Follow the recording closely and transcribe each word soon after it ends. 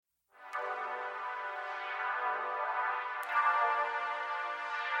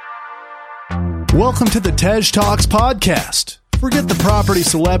Welcome to the Tej Talks podcast. Forget the property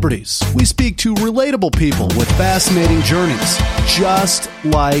celebrities. We speak to relatable people with fascinating journeys, just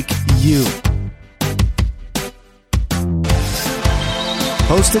like you.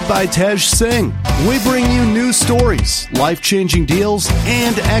 Hosted by Tej Singh, we bring you news stories, life-changing deals,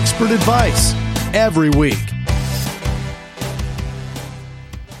 and expert advice every week.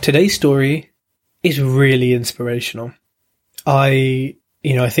 Today's story is really inspirational. I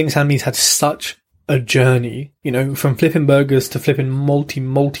think Sammy's had such a journey, from flipping burgers to flipping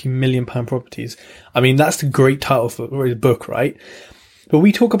multi-million pound properties. I mean, that's the great title for his book, right? But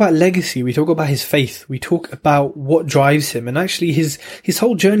we talk about legacy, we talk about his faith, we talk about what drives him, and actually his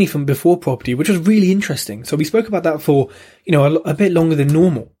whole journey from before property, which was really interesting. So we spoke about that for, a bit longer than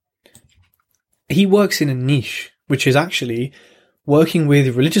normal. He works in a niche, which is actually working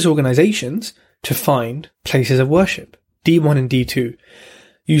with religious organizations to find places of worship, D1 and D2.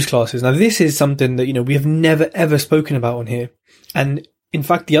 Use classes. Now, this is something that, we have never, ever spoken about on here. And in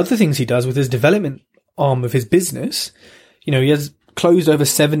fact, the other things he does with his development arm of his business, he has closed over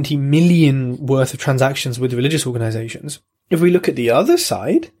 70 million worth of transactions with religious organizations. If we look at the other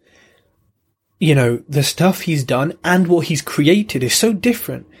side, the stuff he's done and what he's created is so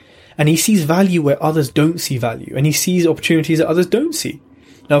different. And he sees value where others don't see value. And he sees opportunities that others don't see.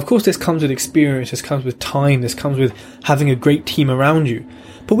 Now, of course, this comes with experience, this comes with time, this comes with having a great team around you.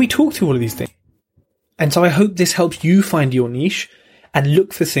 But we talk through all of these things. And so I hope this helps you find your niche and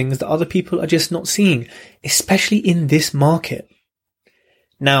look for things that other people are just not seeing, especially in this market.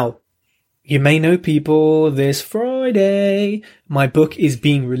 Now, you may know, people, this Friday, my book is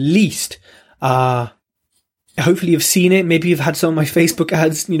being released. Hopefully you've seen it. Maybe you've had some of my Facebook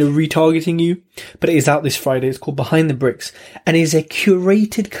ads, retargeting you, but it is out this Friday. It's called Behind the Bricks, and it is a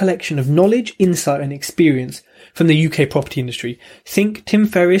curated collection of knowledge, insight and experience from the UK property industry. Think Tim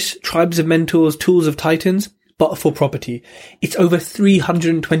Ferriss, Tribes of Mentors, Tools of Titans, but for property. It's over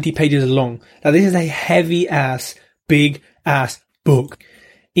 320 pages long. Now, this is a heavy ass, big ass book.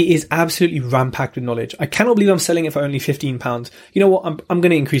 It is absolutely ram-packed with knowledge. I cannot believe I'm selling it for only £15. You know what? I'm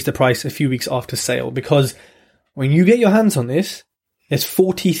going to increase the price a few weeks after sale, because when you get your hands on this, there's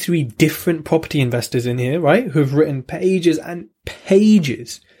 43 different property investors in here, right? Who have written pages and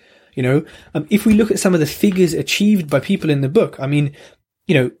pages. If we look at some of the figures achieved by people in the book,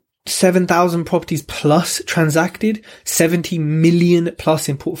 7,000 properties plus transacted, 70 million plus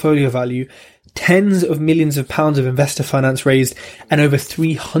in portfolio value, tens of millions of pounds of investor finance raised, and over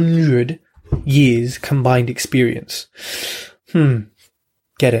 300 years combined experience.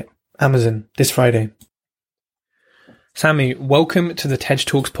 Get it. Amazon this Friday. Sammy, welcome to the Tej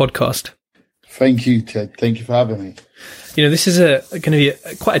Talks podcast. Thank you, Ted. Thank you for having me. This is going to be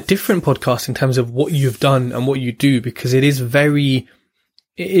quite a different podcast in terms of what you've done and what you do, because it's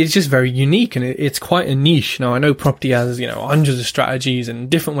just very unique, and it's quite a niche. Now, I know property has, hundreds of strategies and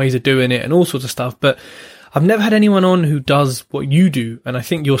different ways of doing it and all sorts of stuff, but I've never had anyone on who does what you do. And I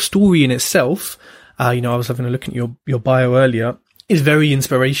think your story in itself, I was having a look at your bio earlier, is very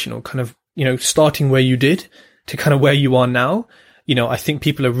inspirational, kind of, starting where you did to kind of where you are now. I think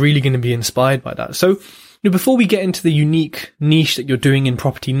people are really going to be inspired by that. So, before we get into the unique niche that you're doing in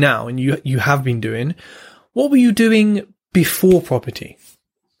property now, and you have been doing, what were you doing before property?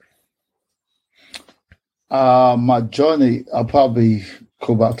 My journey, I'll probably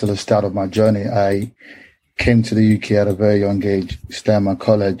go back to the start of my journey. I came to the UK at a very young age, started my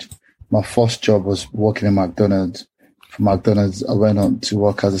college. My first job was working in McDonald's. From McDonald's, I went on to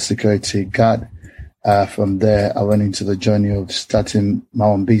work as a security guard. From there, I went into the journey of starting my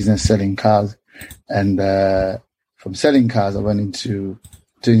own business, selling cars. And from selling cars, I went into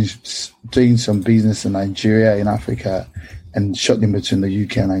doing some business in Nigeria, in Africa, and shortly between the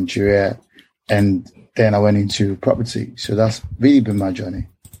UK and Nigeria. And then I went into property. So that's really been my journey.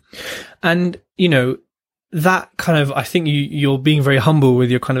 And, that kind of, I think you're being very humble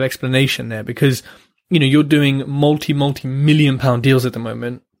with your kind of explanation there, because, you're doing multi-million pound deals at the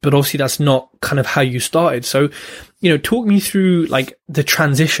moment. But obviously that's not kind of how you started. So, talk me through like the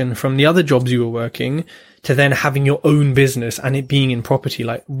transition from the other jobs you were working to then having your own business and it being in property.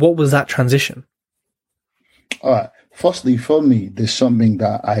 Like, what was that transition? All right. Firstly, for me, there's something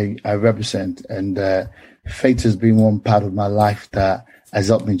that I represent, and faith has been one part of my life that has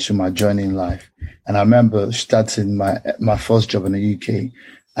helped me through my journey in life. And I remember starting my first job in the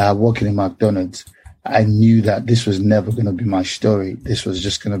UK, working in McDonald's. I knew that this was never going to be my story. This was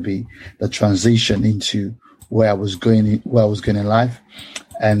just going to be the transition into where I was going in life.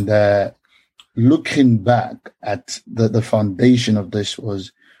 And looking back at the foundation of this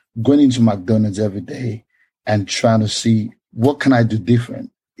was going into McDonald's every day and trying to see what can I do different.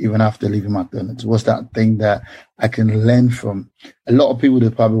 even after leaving McDonald's? What's that thing that I can learn from? A lot of people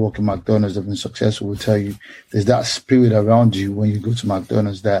that probably work in McDonald's have been successful will tell you there's that spirit around you when you go to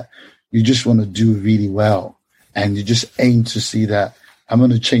McDonald's that you just want to do really well. And you just aim to see that I'm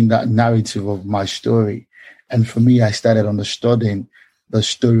going to change that narrative of my story. And for me, I started understanding the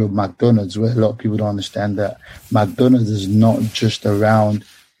story of McDonald's, where a lot of people don't understand that McDonald's is not just around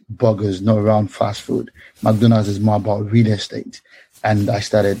burgers, not around fast food. McDonald's is more about real estate. And I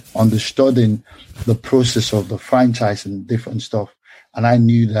started understanding the process of the franchise and different stuff. And I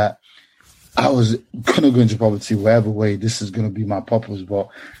knew that I was going to go into property wherever way. This is going to be my purpose. But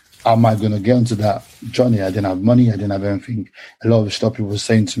how am I going to get into that journey? I didn't have money. I didn't have anything. A lot of the stuff people were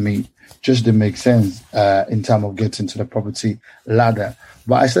saying to me just didn't make sense in terms of getting to the property ladder.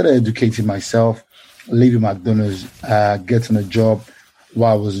 But I started educating myself, leaving McDonald's, getting a job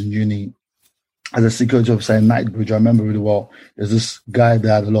while I was in uni as a security officer in Knightsbridge. I remember really well. There's this guy that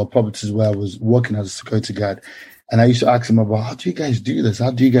had a lot of properties where I was working as a security guard. And I used to ask him about, how do you guys do this?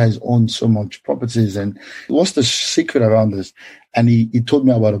 How do you guys own so much properties? And what's the secret around this? And he told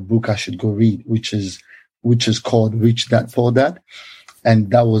me about a book I should go read, which is called Rich Dad Poor Dad.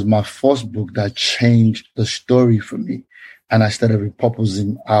 And that was my first book that changed the story for me. And I started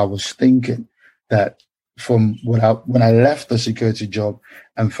repurposing how I was thinking, that from when I left the security job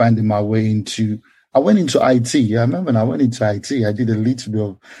and finding my way I went into IT. I remember I went into IT. I did a little bit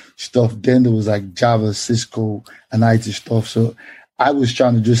of stuff. Then there was like Java, Cisco, and IT stuff. So I was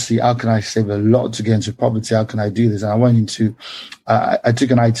trying to just see, how can I save a lot to get into property? How can I do this? And I went into, I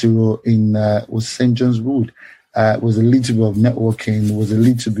took an IT role in, was St. John's Wood. It was a little bit of networking. It was a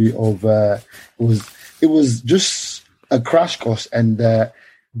little bit of, it was just a crash course. And that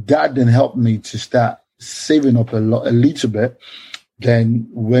then helped me to start saving up a little bit. Then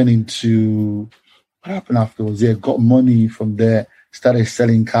went into, what happened afterwards? Yeah, got money from there, started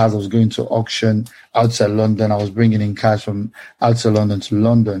selling cars. I was going to auction outside London. I was bringing in cars from outside London to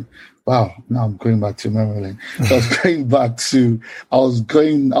London. Wow, now I'm going back to memory lane. So I was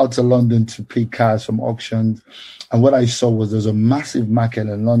going out to London to pick cars from auctions. And what I saw was there's a massive market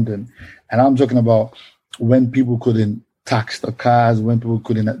in London. And I'm talking about when people couldn't tax the cars, when people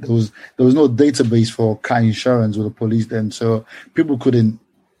couldn't, there was no database for car insurance with the police then. So people couldn't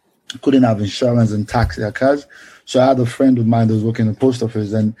have insurance and tax their cars. So I had a friend of mine that was working in the post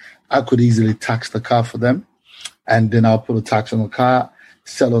office, and I could easily tax the car for them. And then I'll put a tax on the car,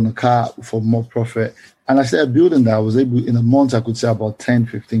 sell on the car for more profit. And I started building that. I was able, in a month, I could sell about 10,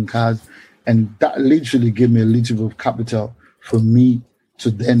 15 cars. And that literally gave me a little bit of capital for me to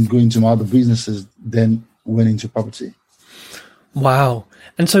then go into my other businesses, then went into property. Wow.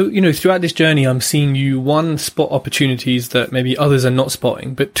 And so, throughout this journey, I'm seeing you, one, spot opportunities that maybe others are not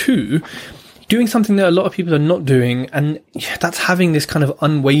spotting, but two, doing something that a lot of people are not doing. And that's having this kind of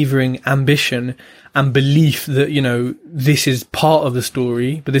unwavering ambition and belief that, this is part of the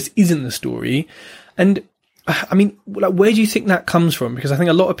story, but this isn't the story. And I mean, where do you think that comes from? Because I think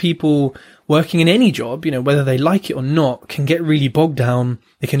a lot of people working in any job, whether they like it or not, can get really bogged down.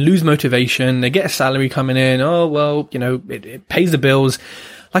 They can lose motivation. They get a salary coming in. Oh, well, it pays the bills.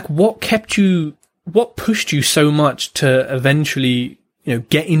 Like, what pushed you so much to eventually,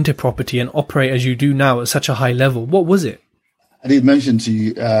 get into property and operate as you do now at such a high level? What was it? I did mention to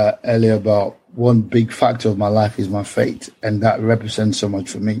you earlier about one big factor of my life is my faith, and that represents so much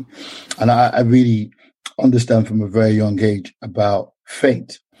for me. And I really understand from a very young age about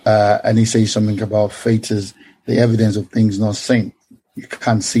faith. And he says something about faith is the evidence of things not seen. You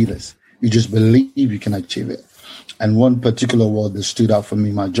can't see this. You just believe you can achieve it. And one particular word that stood out for me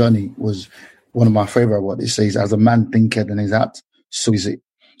in my journey was one of my favorite words. It says, as a man thinketh in his heart, so is it.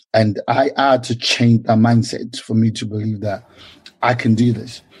 And I had to change that mindset for me to believe that I can do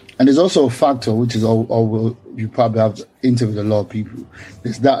this. And there's also a factor, which is you probably have to interview a lot of people.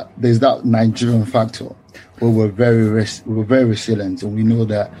 There's that Nigerian factor where we're very resilient, and we know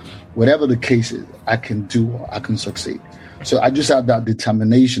that whatever the case is, I can do or I can succeed. So I just have that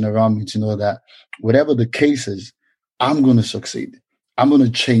determination around me to know that whatever the case is, I'm going to succeed. I'm going to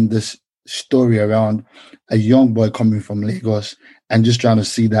change this story around a young boy coming from Lagos and just trying to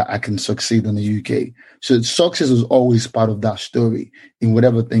see that I can succeed in the UK. So success was always part of that story in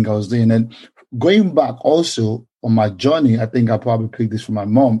whatever thing I was doing. And going back also on my journey, I think I probably picked this from my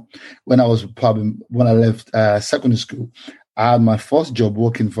mom. When I left secondary school, I had my first job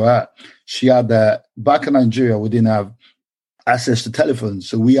working for her. She had back in Nigeria, we didn't have access to telephones.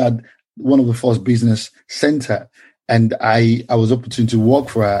 So we had one of the first business center, and I was opportunity to work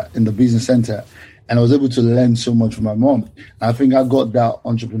for her in the business center. And I was able to learn so much from my mom. And I think I got that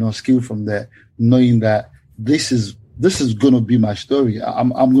entrepreneurial skill from there, knowing that this is this is going to be my story.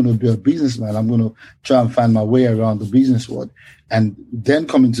 I'm going to be a businessman. I'm going to try and find my way around the business world. And then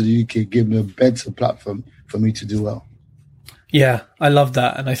coming to the UK gave me a better platform for me to do well. Yeah, I love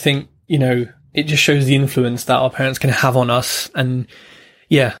that. And I think, it just shows the influence that our parents can have on us. And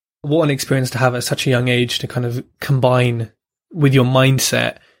yeah, what an experience to have at such a young age to kind of combine with your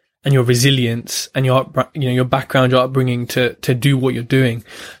mindset and your resilience and your background, your upbringing to do what you're doing.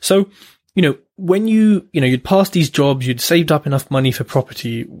 So, when you'd passed these jobs, you'd saved up enough money for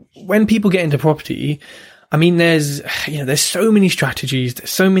property. When people get into property, I mean, there's so many strategies, there's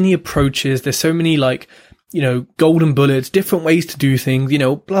so many approaches, there's so many golden bullets, different ways to do things,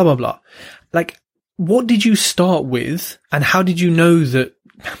 blah, blah, blah. Like, what did you start with and how did you know that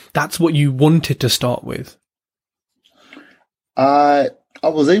that's what you wanted to start with? I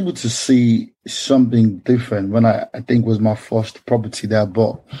was able to see something different when I think was my first property that I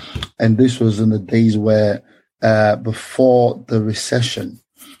bought. And this was in the days where, before the recession,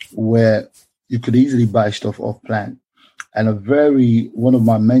 where you could easily buy stuff off plan. And one of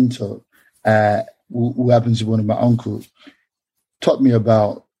my mentors, who happens to be one of my uncles, taught me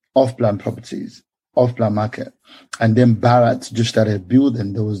about off-plan properties, off-plan market. And then Barratt just started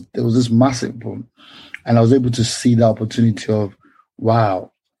building. There was this massive boom. And I was able to see the opportunity of,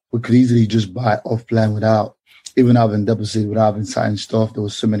 wow, we could easily just buy off-plan without even having deposit, without having signed stuff. There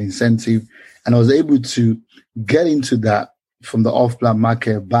was so many incentives. And I was able to get into that from the off-plan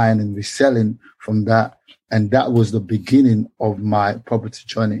market, buying and reselling from that. And that was the beginning of my property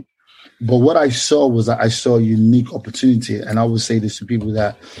journey. But what I saw was that I saw a unique opportunity. And I would say this to people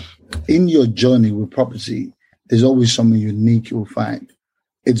that in your journey with property, there's always something unique you'll find.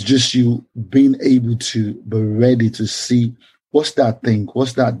 It's just you being able to be ready to see what's that thing,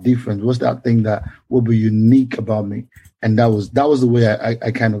 what's that difference, what's that thing that will be unique about me. And that was the way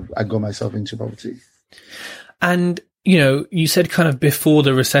I got myself into property. And, you said kind of before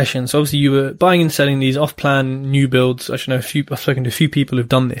the recession. So obviously you were buying and selling these off-plan new builds. I've spoken to a few people who've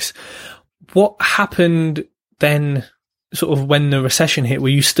done this. What happened then sort of when the recession hit? Were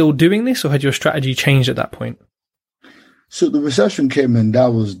you still doing this or had your strategy changed at that point? So the recession came and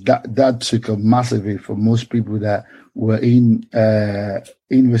that took a massive hit for most people that were in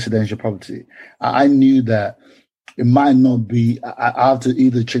residential property. I knew that it might not be, I have to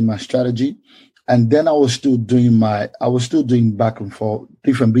either change my strategy. And then I was still doing back and forth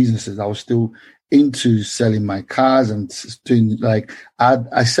different businesses. I was still into selling my cars and doing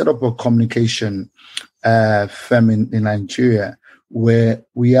I set up a communication firm in Nigeria where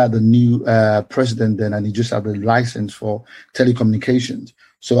we had a new president then, and he just had a license for telecommunications.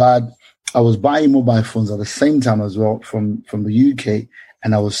 So I was buying mobile phones at the same time as well from the UK,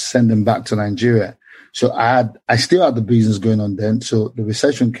 and I was sending back to Nigeria. So I still had the business going on then. So the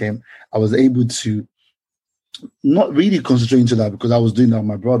recession came. I was able to not really concentrate into that because I was doing that with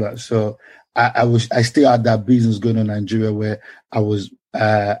my brother. So I still had that business going on in Nigeria where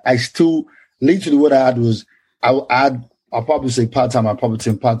I still literally what I had was I'll probably say part-time my property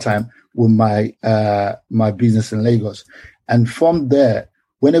and part-time with my business in Lagos. And from there,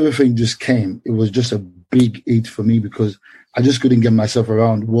 when everything just came, it was just a big hit for me because I just couldn't get myself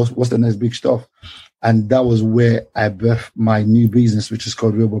around what's the next big stuff. And that was where I birthed my new business, which is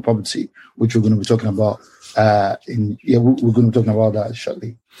called Real World Property, which we're going to be talking about. We're going to be talking about that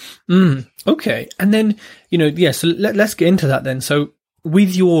shortly. Okay. And then, so let's get into that then. So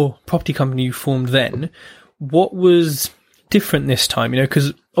with your property company you formed then, what was different this time?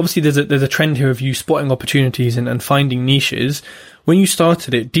 Because obviously there's a trend here of you spotting opportunities and finding niches. When you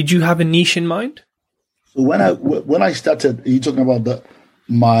started it, did you have a niche in mind? So when I started, are you talking about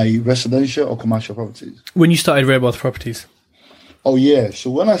my residential or commercial properties? When you started Real Wealth Properties. Oh yeah. So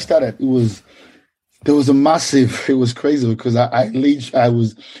when I started, it was crazy because I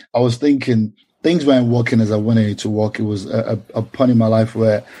was thinking things weren't working as I wanted it to work. It was a point in my life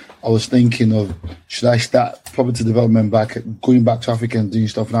where I was thinking of, should I start property development going back to Africa and doing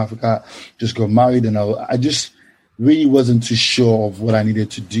stuff in Africa, just got married. And I just really wasn't too sure of what I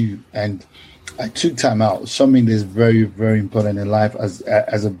needed to do. And I took time out. Something that's very, very important in life as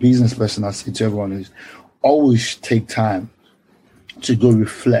a business person, I say to everyone is always take time to go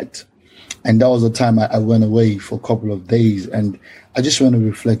reflect. And that was the time I went away for a couple of days. And I just went to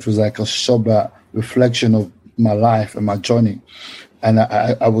reflect. It was like a sober reflection of my life and my journey. And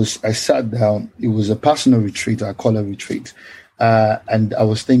I sat down. It was a personal retreat. I call it a retreat. And I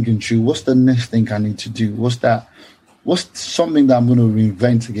was thinking through, what's the next thing I need to do? What's something that I'm going to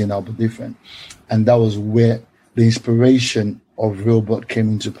reinvent again that'll be different? And that was where the inspiration of Realbot came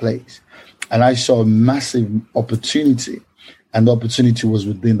into place. And I saw a massive opportunity. And the opportunity was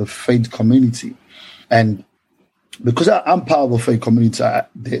within the faith community. And because I'm part of a faith community,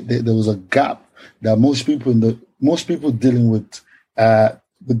 there was a gap that most people dealing with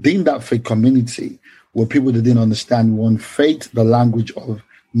within that faith community were people that didn't understand one faith, the language of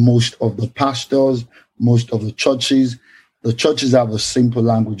most of the pastors, most of the churches. The churches have a simple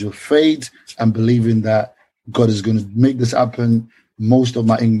language of faith and believing that God is going to make this happen. Most of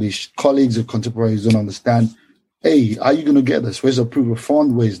my English colleagues or contemporaries don't understand. Hey, how are you going to get this? Where's the proof of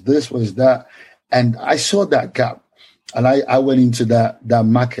fund? Where's this? Where's that? And I saw that gap. And I went into that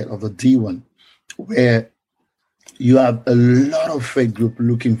market of the D1 where you have a lot of faith group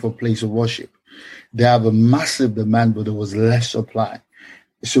looking for place of worship. They have a massive demand, but there was less supply.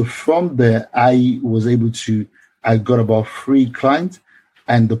 So from there, I got about 3 clients,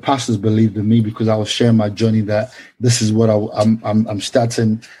 and the pastors believed in me because I was sharing my journey that this is what I'm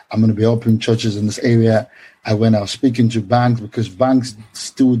starting. I'm going to be opening churches in this area. I was speaking to banks because banks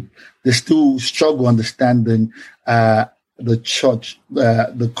still struggle understanding the church,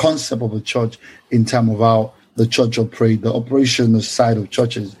 the concept of a church in terms of how the church operates, the operational side of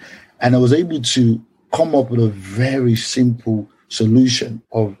churches. And I was able to come up with a very simple solution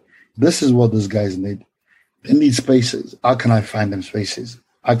of this is what these guys need. They need spaces. How can I find them spaces?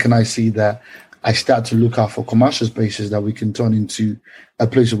 How can I see that I start to look out for commercial spaces that we can turn into a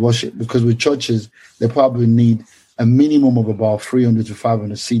place of worship? Because with churches, they probably need a minimum of about 300 to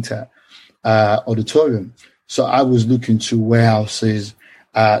 500 seater auditorium. So I was looking to warehouses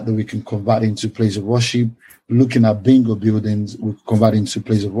that we can convert into place of worship, looking at bingo buildings, we convert into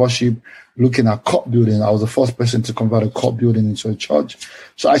place of worship, looking at court building. I was the first person to convert a court building into a church.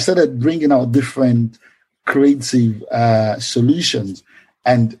 So I started bringing out different creative solutions,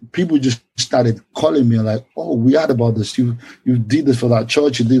 and people just started calling me like, oh, we heard about this. You did this for that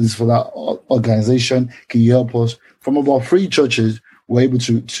church. You did this for that organization. Can you help us? From about 3 churches, we're able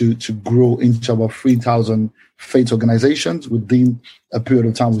to grow into about 3,000 faith organizations within a period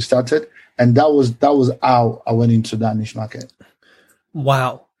of time we started. And that was how I went into that niche market.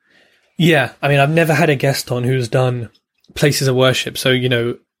 Wow. Yeah. I mean, I've never had a guest on who's done places of worship. So,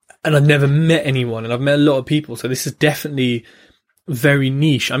 and I've never met anyone, and I've met a lot of people. So this is definitely very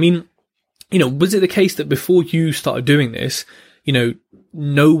niche. I mean, was it the case that before you started doing this,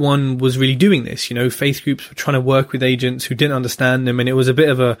 no one was really doing this? Faith groups were trying to work with agents who didn't understand them, and it was a bit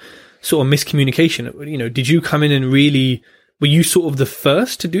of a sort of miscommunication. Did you come in and were you sort of the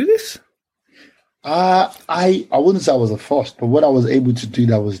first to do this? I wouldn't say I was the first, but what I was able to do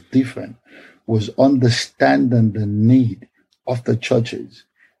that was different was understanding the need of the churches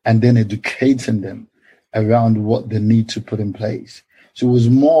and then educating them around what they need to put in place. So it was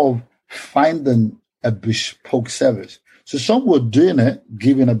more of finding a bespoke service. So some were doing it,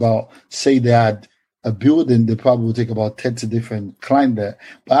 giving about, say they had a building, they probably would take about 30 different clients there.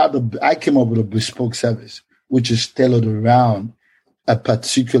 But I came up with a bespoke service, which is tailored around a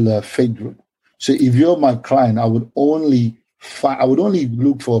particular faith group. So if you're my client, I would only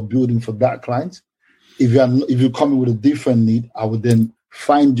look for a building for that client. If you're coming with a different need, I would then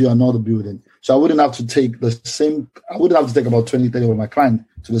find you another building. So I wouldn't have to take about 20, 30 of my clients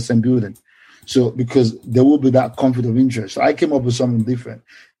to the same building. So because there will be that conflict of interest. So I came up with something different.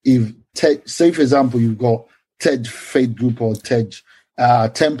 Say for example, you've got TED Faith Group or TED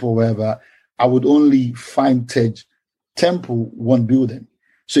Temple, wherever, I would only find TED Temple one building.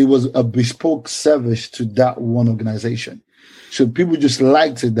 So it was a bespoke service to that one organization. So people just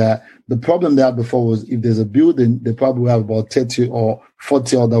liked it. That the problem they had before was if there's a building, they probably have about 30 or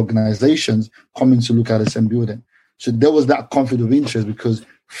 40 other organizations coming to look at the same building. So there was that conflict of interest because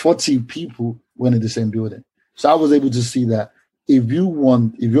 40 people went in the same building. So I was able to see that if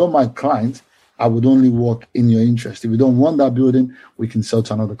you're my client, I would only work in your interest. If you don't want that building, we can sell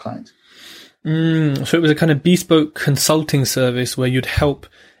to another client. So it was a kind of bespoke consulting service where you'd help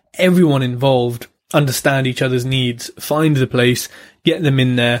everyone involved understand each other's needs, find the place, get them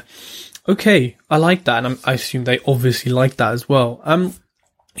in there. Okay, I like that. And I assume they obviously like that as well.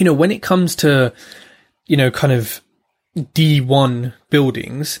 When it comes to, kind of D1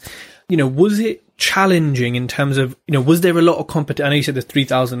 buildings, was it challenging in terms of, was there a lot of competition? I know you said there's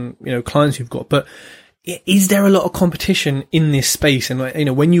 3,000, clients you've got, but is there a lot of competition in this space?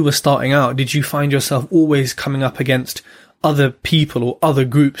 And, when you were starting out, did you find yourself always coming up against other people or other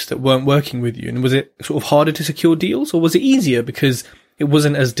groups that weren't working with you? And was it sort of harder to secure deals, or was it easier because it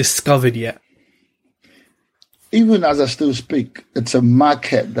wasn't as discovered yet? Even as I still speak, it's a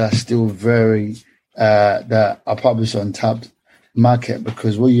market that's still very, that I probably say untapped market,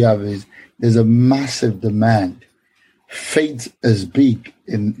 because what you have is there's a massive demand. Faith is big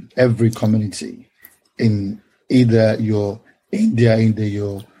in every community, in either your India,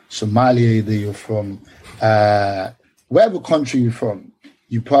 your Somalia, either you're from wherever country you're from,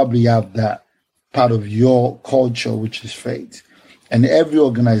 you probably have that part of your culture, which is faith. And every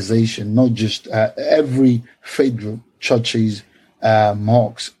organization, not just every faith group, churches,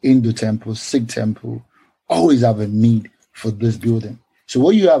 mosques, Hindu temples, Sikh temple, always have a need for this building. So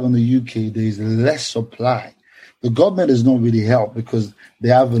what you have in the UK, there is less supply. The government has not really helped because they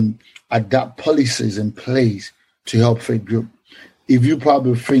haven't adapt policies in place to help faith group. If you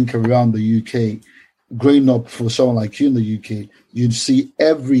probably think around the UK, growing up for someone like you in the UK, you'd see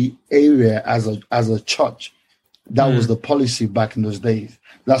every area as a church. That was the policy back in those days.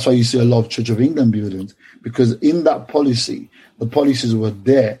 That's why you see a lot of Church of England buildings, because in that policy, the policies were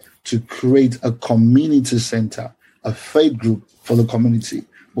there to create a community center, a faith group for the community.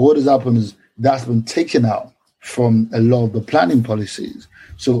 But what has happened is that's been taken out from a lot of the planning policies.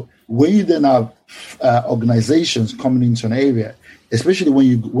 So when you then have organizations coming into an area, especially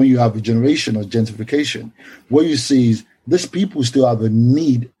when you have a generation of gentrification, what you see is these people still have a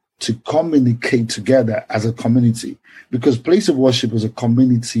need to communicate together as a community, because place of worship is a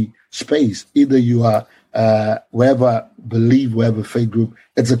community space. Either you are wherever faith group,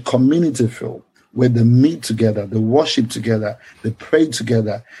 it's a community feel where they meet together, they worship together, they pray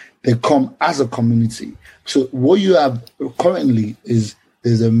together, they come as a community. So what you have currently is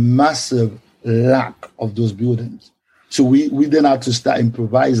there's a massive lack of those buildings. So we then have to start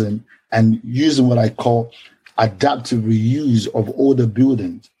improvising and using what I call adaptive reuse of older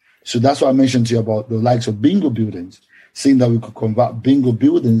buildings. So that's why I mentioned to you about the likes of bingo buildings, seeing that we could convert bingo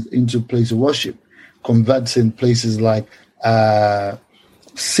buildings into place of worship, converting places like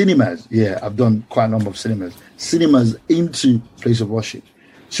cinemas. Yeah, I've done quite a number of cinemas into place of worship.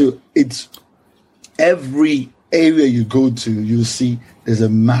 So it's every area you go to, you'll see there's a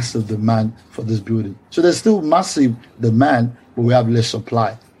massive demand for this building. So there's still massive demand, but we have less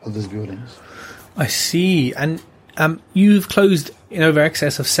supply of these buildings. I see. And you've closed in over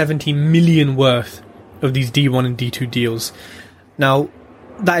excess of 70 million worth of these D1 and D2 deals. Now,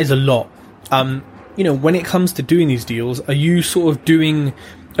 that is a lot. When it comes to doing these deals, are you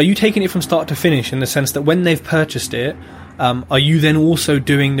taking it from start to finish in the sense that when they've purchased it, are you then also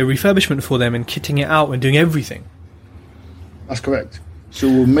doing the refurbishment for them and kitting it out and doing everything? That's correct. So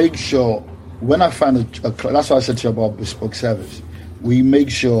we'll make sure, when I find that's why I said to you about bespoke service, we make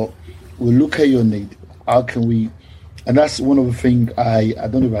sure we look at your need. How can we, and that's one of the things I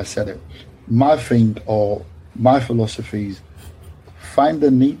don't know if I said it, my thing or my philosophy is find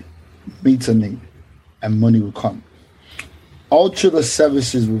the need, meet a need, and money will come. All through the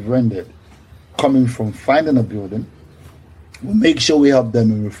services we've rendered, coming from finding a building, we'll make sure we help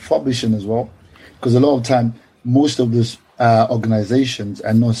them in refurbishing as well, because a lot of time, most of these organizations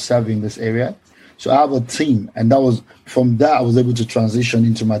are not serving this area. So I have a team, and that was from that I was able to transition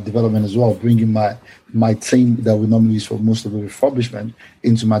into my development as well, bringing my team that we normally use for most of the refurbishment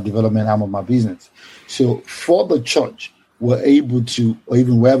into my development arm of my business. So for the church, we're able to, or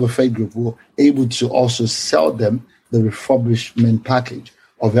even wherever faith group, we're able to also sell them the refurbishment package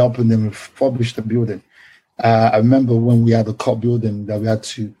of helping them refurbish the building. I remember when we had a court building that we had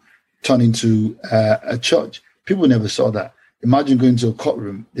to turn into a church. People never saw that. Imagine going to a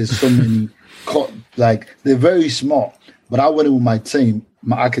courtroom. There's so many court, like they're very small. But I went in with my team,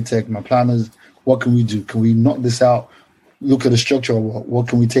 my architect, my planners. What can we do? Can we knock this out? Look at the structure. What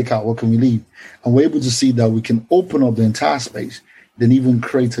can we take out? What can we leave? And we're able to see that we can open up the entire space, then even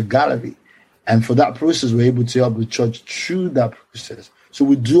create a gallery. And for that process, we're able to help the church through that process. So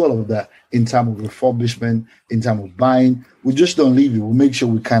we do all of that in terms of refurbishment, in terms of buying. We just don't leave you. We'll make sure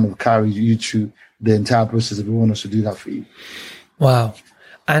we kind of carry you through the entire process if we want us to do that for you. Wow.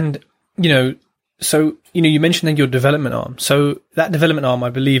 And, you mentioned then your development arm. So that development arm,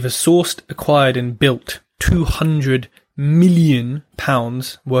 I believe, has sourced, acquired and built £200 million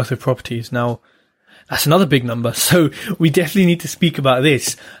worth of properties. Now, that's another big number. So we definitely need to speak about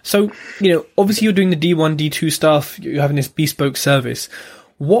this. So, obviously you're doing the D1, D2 stuff. You're having this bespoke service.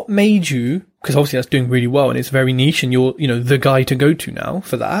 What made you, because obviously that's doing really well and it's very niche and you're, the guy to go to now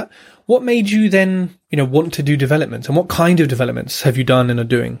for that. What made you then, want to do developments, and what kind of developments have you done and are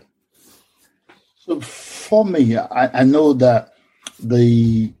doing? So for me, I know that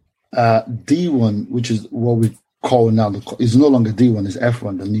the D1, which is what we call now, is no longer D1, it's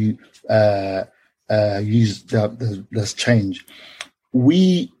F1, the new use that's changed.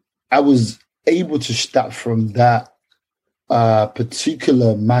 I was able to start from that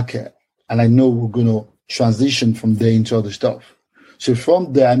particular market, and I know we're going to transition from there into other stuff. So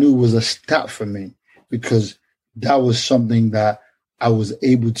from there, I knew it was a start for me, because that was something that I was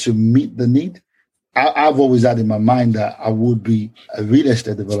able to meet the need I've always had in my mind that I would be a real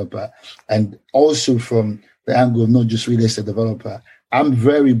estate developer. And also from the angle of not just real estate developer, I'm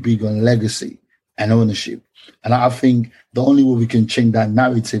very big on legacy and ownership. And I think the only way we can change that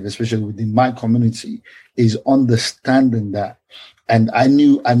narrative, especially within my community, is understanding that. And I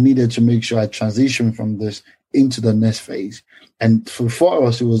knew I needed to make sure I transitioned from this into the next phase. And for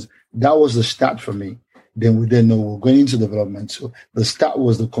us, that was the start for me. Then we didn't know we were going into development. So the start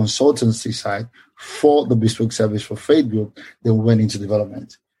was the consultancy side for the bespoke service for Faith Group. Then we went into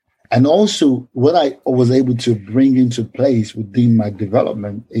development. And also what I was able to bring into place within my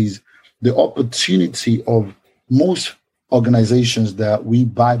development is the opportunity of most organizations that we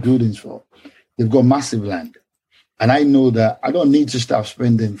buy buildings for. They've got massive land. And I know that I don't need to start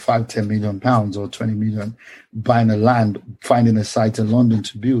spending 5-10 million pounds or 20 million buying a land, finding a site in London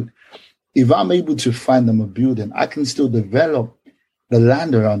to build. If I'm able to find them a building, I can still develop the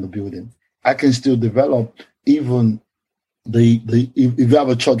land around the building. I can still develop even if you have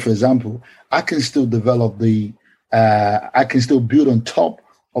a church, for example, I can still develop I can still build on top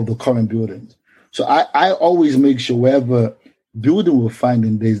of the current buildings. So I always make sure wherever building we're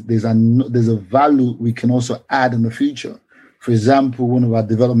finding, there's a value we can also add in the future. For example, one of our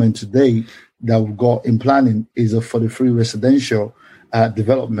development today that we've got in planning is a 43 residential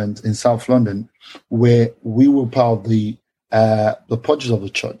development in South London, where we were part of the purchase of the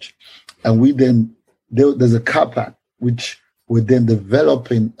church, and there's a car park which we're then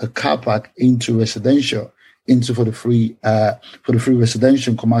developing a car park into residential, for the free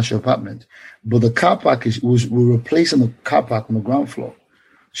residential commercial apartment. But the car park we're replacing the car park on the ground floor.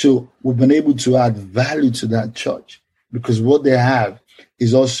 So we've been able to add value to that church, because what they have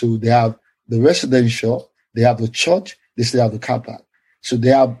is also, they have the residential, they have the church, they still have the car park. So they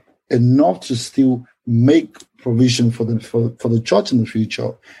have enough to still make provision for the church in the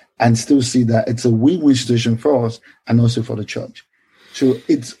future, and still see that it's a win-win situation for us and also for the church. So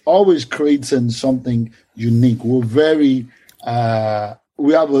it's always creating something unique. We're very,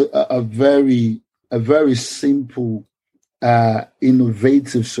 we have a very simple,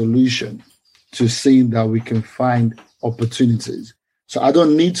 innovative solution to seeing that we can find opportunities. So I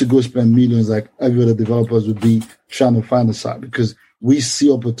don't need to go spend millions like every other developers would be trying to find a site, because we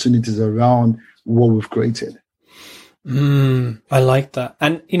see opportunities around what we've created. I like that.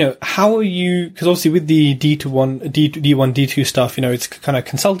 And, how are you, because obviously with the D1, D2 stuff, it's kind of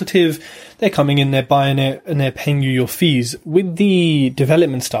consultative. They're coming in, they're buying it, and they're paying you your fees. With the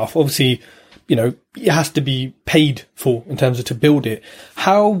development stuff, obviously, it has to be paid for in terms of to build it.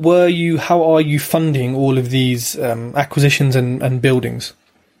 How are you funding all of these acquisitions and buildings?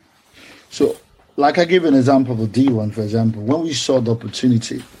 So, like I gave an example of a D1, for example, when we saw the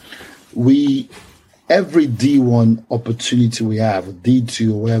opportunity, every D1 opportunity we have, a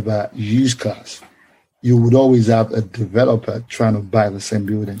D2 or whatever use class, you would always have a developer trying to buy the same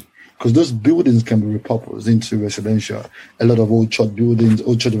building, because those buildings can be repurposed into residential. A lot of old Church of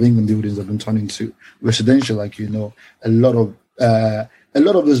England buildings have been turned into residential, like a lot of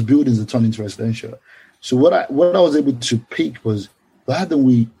those buildings are turned into residential. So what I was able to pick was, why don't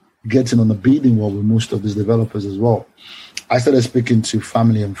we get in on the bidding war with most of these developers as well? I started speaking to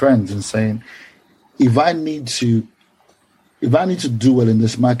family and friends and saying, if I need to do well in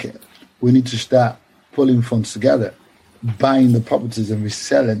this market, we need to start pulling funds together, buying the properties and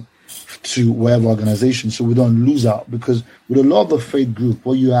reselling to whatever organization, so we don't lose out. Because with a lot of the Faith Group,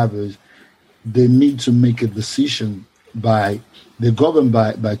 what you have is they need to make a decision they're governed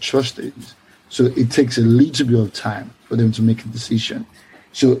by trustees. So it takes a little bit of time for them to make a decision.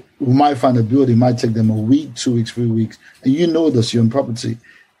 So we might find a building, it might take them a week, 2 weeks, 3 weeks. And this, you're in property.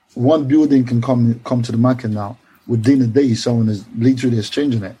 One building can come to the market now. Within a day, someone is literally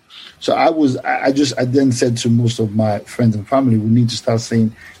exchanging it. So I then said to most of my friends and family, we need to start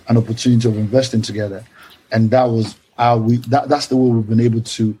seeing an opportunity of investing together. And that was that's the way we've been able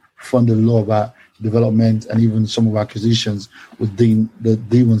to fund a lot of our development and even some of our acquisitions within the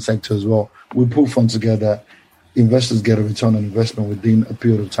D1 sector as well. We pull funds together, investors get a return on investment within a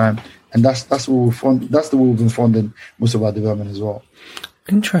period of time. And that's what we fund. That's the way we've been funding most of our development as well.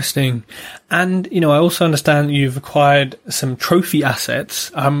 Interesting. And, I also understand you've acquired some trophy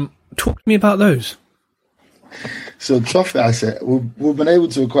assets. Talk to me about those. So trophy asset, we've been able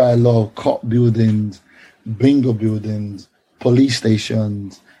to acquire a lot of cop buildings, bingo buildings, police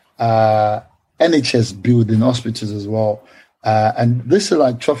stations, NHS building, hospitals as well. And this is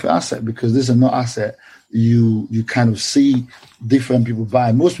like trophy asset, because this is not asset you kind of see different people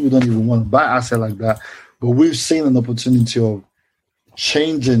buy. Most people don't even want to buy asset like that. But we've seen an opportunity of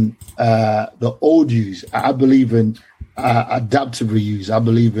changing the old use. I believe in adaptive reuse. I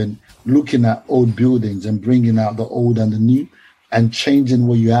believe in looking at old buildings and bringing out the old and the new and changing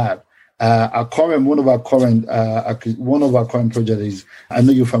what you have. One of our current projects is, I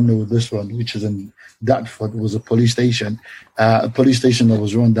know you're familiar with this one, which is in Dartford. It was a police station that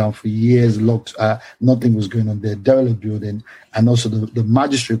was run down for years, locked, nothing was going on there, derelict building, and also the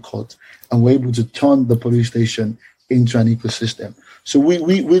magistrate court, and we're able to turn the police station into an ecosystem. So we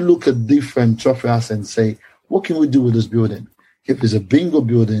look at different trophy assets and say, what can we do with this building? If it's a bingo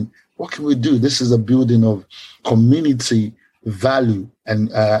building, what can we do? This is a building of community value,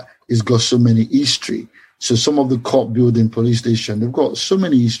 and it's got so many history. So some of the court building, police station, they've got so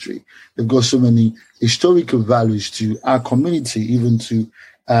many history. They've got so many historical values to our community, even to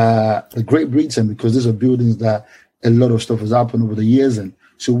the Great Britain, because these are buildings that a lot of stuff has happened over the years. And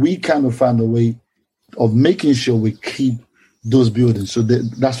so we kind of found a way of making sure we keep those buildings. So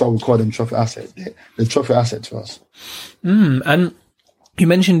that's why we call them trophy assets. The trophy asset to us. And you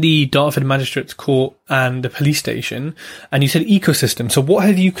mentioned the Dartford Magistrates Court and the police station, and you said ecosystem. So what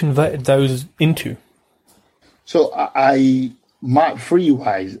have you converted those into? So my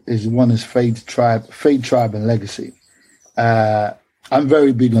three-wise is one is faith, tribe, and legacy. I'm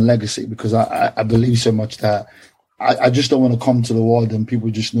very big on legacy because I believe so much that I just don't want to come to the world and people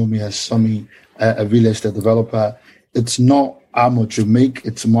just know me as Sami, a real estate developer. It's not how much we make.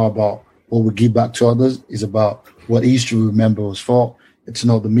 It's more about what we give back to others. It's about what history we remember us for. It's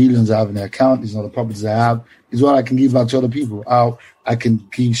not the millions I have in the account. It's not the properties I have. It's what I can give back to other people. How I can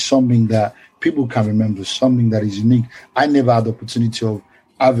give something that people can remember, something that is unique. I never had the opportunity of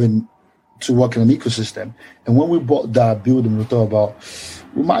having to work in an ecosystem. And when we bought that building, we thought about,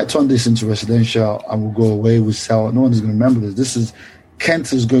 we might turn this into residential and we'll go away, we'll sell. No one is going to remember this.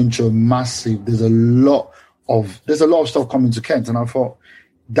 Kent is going through a massive, there's a lot of stuff coming to Kent. And I thought,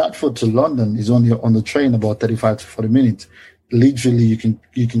 Dartford to London is only on the train about 35 to 40 minutes. Literally, you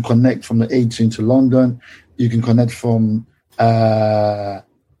can connect from the A train to London. You can connect from Ebbsfleet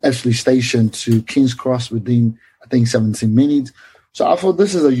Station to King's Cross within, I think, 17 minutes. So I thought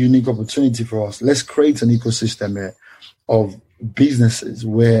this is a unique opportunity for us. Let's create an ecosystem here of businesses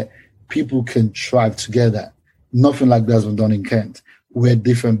where people can thrive together. Nothing like that has been done in Kent, where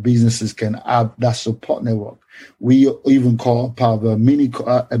different businesses can have that support network. We even call part of a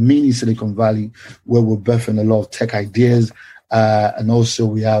mini Silicon Valley, where we're birthing a lot of tech ideas. And also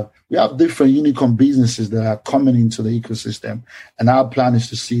we have different unicorn businesses that are coming into the ecosystem. And our plan is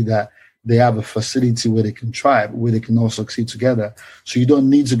to see that they have a facility where they can thrive, where they can all succeed together. So you don't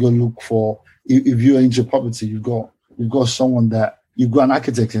need to go look for, if you're into property, you've got someone that, you've got an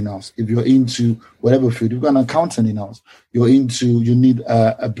architect in-house. If you're into whatever field, you've got an accountant in-house. You need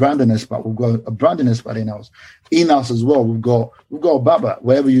a branding expert. We've got a branding expert in-house. In-house as well, we've got a barber.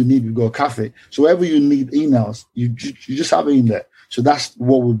 Wherever you need, we've got a cafe. So wherever you need in-house, you just have it in there. So that's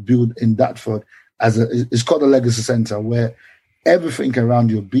what we build in Dartford. It's called a legacy center, where everything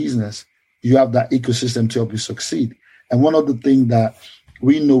around your business, you have that ecosystem to help you succeed. And one of the things that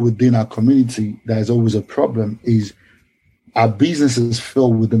we know within our community that is always a problem is our businesses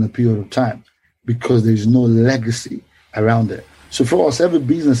fail within a period of time because there's no legacy around it. So for us, every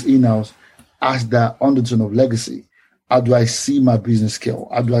business in-house has that undertone of legacy. How do I see my business scale?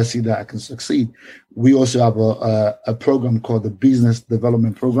 How do I see that I can succeed? We also have a program called the Business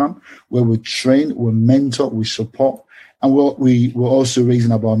Development Program, where we train, we mentor, we support. And we're also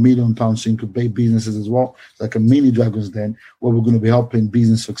raising about £1 million to incubate businesses as well, like a mini Dragon's Den, where we're going to be helping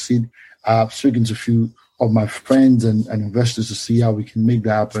business succeed. Speaking to a few of my friends and investors to see how we can make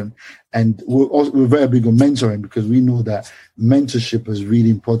that happen. And we're very big on mentoring, because we know that mentorship is really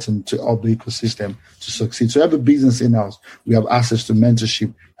important to help the ecosystem to succeed. So every business in-house, we have access to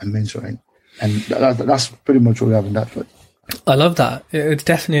mentorship and mentoring. And that's pretty much what we have in Dartford. I love that. It's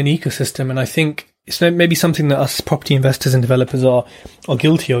definitely an ecosystem. And I think it's maybe something that us property investors and developers are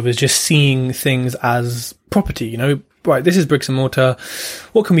guilty of, is just seeing things as property, you know. Right, this is bricks and mortar.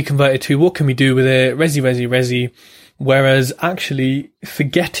 What can we convert it to? What can we do with it? Resi. Whereas actually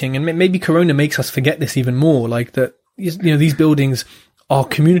forgetting, and maybe Corona makes us forget this even more, like that, you know, these buildings are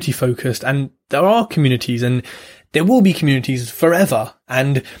community focused, and there are communities, and there will be communities forever.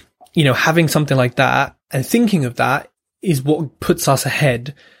 And, you know, having something like that and thinking of that is what puts us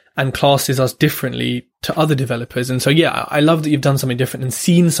ahead and classes us differently to other developers. And so, yeah, I love that you've done something different and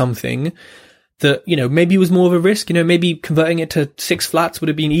seen something that, you know, maybe was more of a risk, you know, maybe converting it to 6 flats would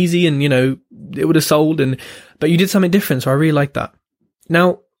have been easy and, you know, it would have sold, but you did something different. So I really like that.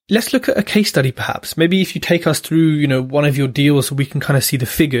 Now, let's look at a case study perhaps. Maybe if you take us through, you know, one of your deals so we can kind of see the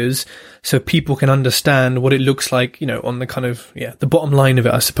figures so people can understand what it looks like, you know, on the kind of, the bottom line of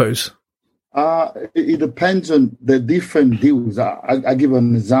it, I suppose. It depends on the different deals. I give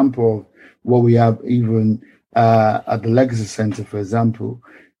an example of what we have even at the Legacy Center, for example.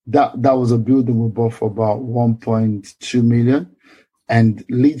 That was a building we bought for about 1.2 million. And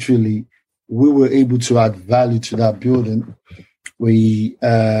literally, we were able to add value to that building.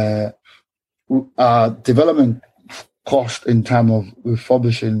 Development cost in time of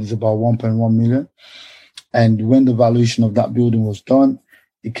refurbishing is about 1.1 million. And when the valuation of that building was done,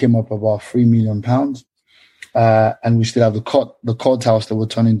 it came up about £3 million. And we still have the courthouse that will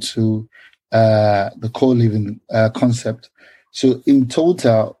turn into the co-living concept. So in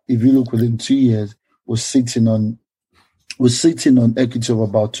total, if you look within 2 years, we're sitting on equity of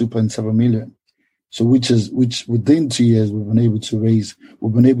about 2.7 million. So which within 2 years we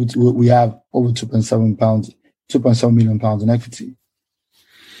have over 2.7 million pounds in equity.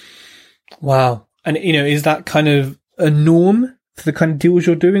 Wow. And is that kind of a norm for the kind of deals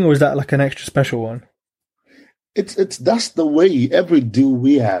you're doing, or is that like an extra special one? That's the way every deal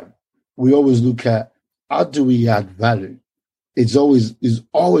we have, we always look at how do we add value. It's always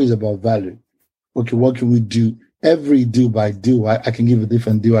about value. Okay, what can we do? Every deal by deal, I can give a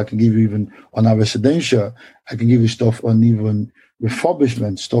different deal. I can give you even on our residential. I can give you stuff on even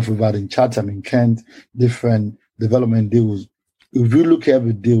refurbishment, stuff we've had in Chatham, in Kent, different development deals. If you look at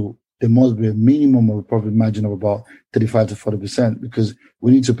every deal, there must be a minimum of a profit margin of about 35 to 40% because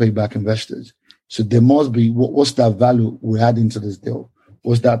we need to pay back investors. So there must be, what's that value we add into this deal?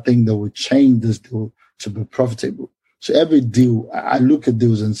 What's that thing that will change this deal to be profitable? So every deal, I look at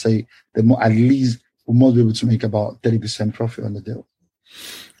deals and say, at least we must be able to make about 30% profit on the deal.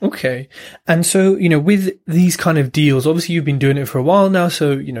 Okay. And so, with these kind of deals, obviously you've been doing it for a while now.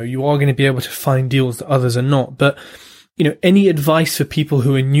 So, you are going to be able to find deals that others are not. But, any advice for people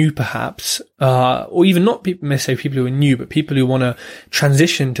who are new perhaps, or even not people, necessarily people who are new, but people who want to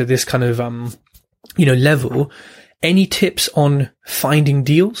transition to this kind of, level, any tips on finding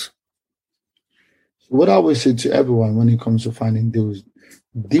deals? What I always say to everyone when it comes to finding deals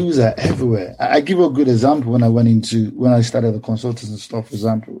are everywhere. I give a good example when I started the consultants and stuff, for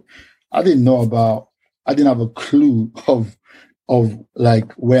example. I didn't have a clue of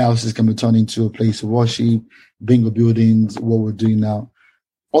like warehouses can be turned into a place of worship, bingo buildings, what we're doing now.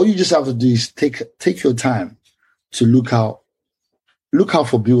 All you just have to do is take your time to look out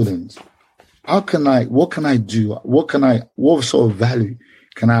for buildings. What can I do? What sort of value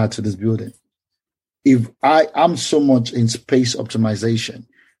can I add to this building? If I'm so much in space optimization,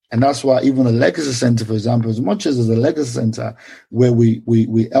 and that's why even a Legacy Center, for example, as much as there's a Legacy Center where we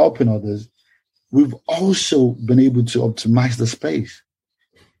helping others, we've also been able to optimize the space.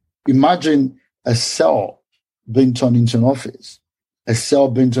 Imagine a cell being turned into an office, a cell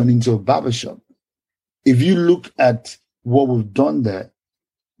being turned into a barbershop. If you look at what we've done there,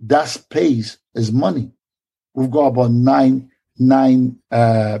 that space is money. We've got about nine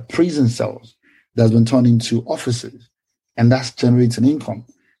prison cells that's been turned into offices, and that's generating income.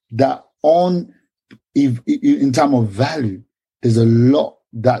 That in terms of value, there's a lot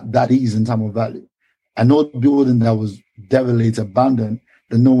that is in terms of value. An old building that was derelict, abandoned,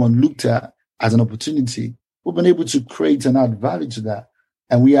 that no one looked at as an opportunity, we've been able to create and add value to that.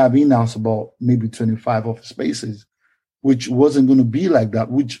 And we have in-house about maybe 25 office spaces, which wasn't going to be like that,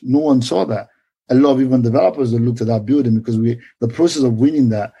 which no one saw that. A lot of even developers that looked at that building because the process of winning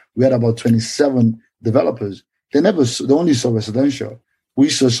that, we had about 27 developers. They only saw residential. We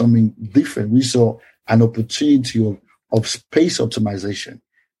saw something different. We saw an opportunity of space optimization.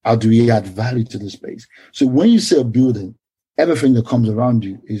 How do we add value to the space? So when you say a building, everything that comes around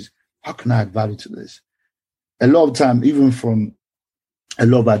you is, how can I add value to this? A lot of time, even from a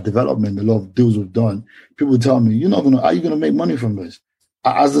lot of our development, a lot of deals we've done, people tell me, are you going to make money from this?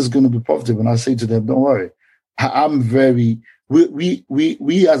 Is this going to be profitable? And I say to them, don't worry.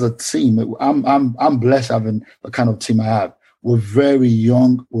 We as a team, I'm blessed having the kind of team I have. We're very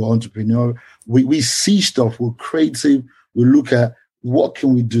young, we're entrepreneurial. We see stuff, we're creative. We look at what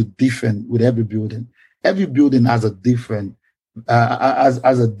can we do different with every building. Every building has a different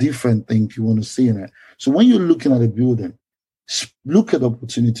different thing you want to see in it. So when you're looking at a building, look at the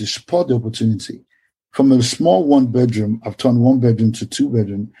opportunity, spot the opportunity. From a small 1 bedroom, I've turned 1 bedroom to 2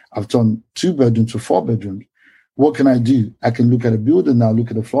 bedroom. I've turned 2 bedrooms to 4 bedrooms. What can I do? I can look at a building now, look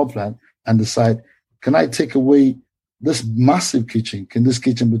at the floor plan and decide, can I take away this massive kitchen? Can this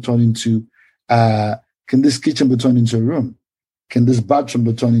kitchen be turned into a room? Can this bathroom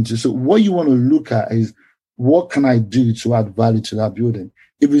be turned into? So what you want to look at is, what can I do to add value to that building?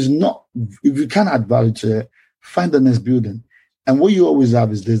 If you can't add value to it, find the next building. And what you always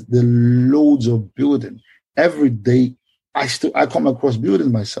have is there's loads of building. Every day, I come across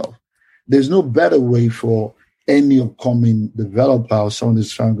buildings myself. there's no better way for any upcoming developer or someone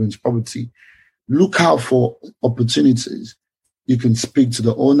that's trying to go into property. Look out for opportunities. You can speak to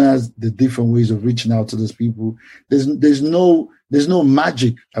the owners, the different ways of reaching out to those people. There's no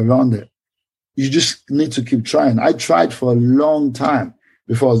magic around it. You just need to keep trying. I tried for a long time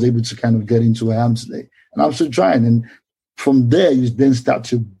before I was able to kind of get into where I am today. And I'm still trying. And from there, you then start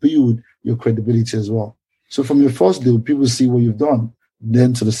to build your credibility as well. So from your first deal, people see what you've done.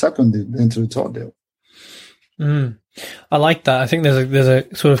 Then to the second deal, then to the third deal. I like that. I think there's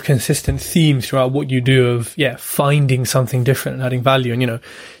a sort of consistent theme throughout what you do of, finding something different and adding value. And,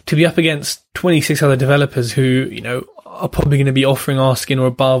 to be up against 26 other developers who, are probably going to be offering asking or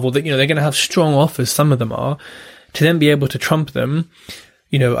above, or that, they're going to have strong offers. Some of them are, to then be able to trump them,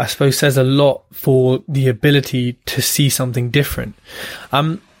 I suppose says a lot for the ability to see something different.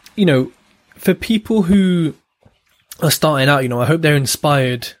 For people who are starting out, I hope they're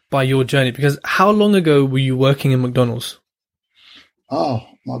inspired by your journey, because how long ago were you working in McDonald's? Oh,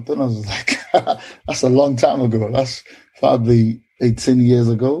 McDonald's is that's a long time ago. That's probably 18 years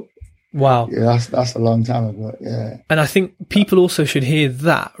ago. Wow. Yeah, that's a long time ago. Yeah. And I think people also should hear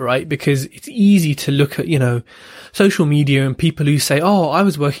that, right? Because it's easy to look at, social media and people who say, oh, I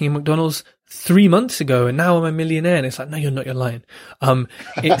was working in McDonald's 3 months ago and now I'm a millionaire. And it's like, no, you're not, you're lying.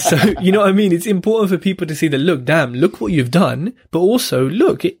 So, you know what I mean? It's important for people to see that, look what you've done, but also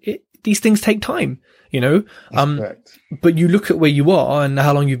look, these things take time, but you look at where you are and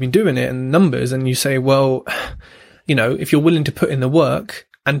how long you've been doing it and numbers, and you say, well, if you're willing to put in the work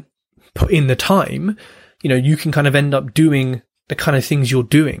and put in the time, you can kind of end up doing the kind of things you're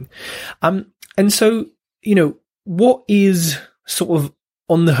doing. And so, what is sort of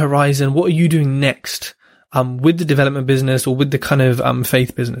on the horizon? What are you doing next, with the development business or with the kind of,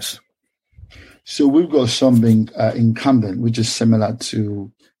 faith business? So we've got something, in Camden, which is similar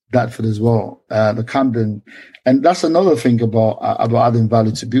to Dartford as well. The Camden, and that's another thing about adding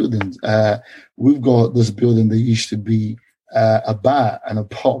value to buildings. We've got this building that used to be, a bar and a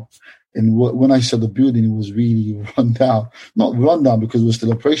pub. And when I saw the building, it was really run down. Not run down because it was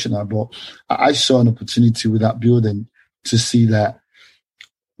still operational, but I saw an opportunity with that building to see that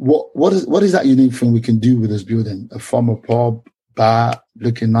what is that unique thing we can do with this building? A former pub, bar,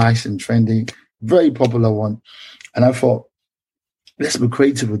 looking nice and trendy, very popular one. And I thought, let's be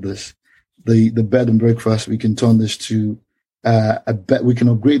creative with this. The bed and breakfast, we can turn this to a bed. We can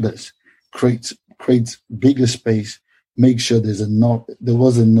upgrade this, create bigger space, make sure there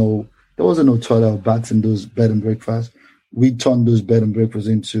wasn't no toilet or baths in those bed and breakfasts. We turned those bed and breakfasts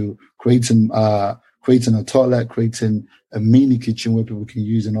into creating a toilet, creating a mini kitchen where people can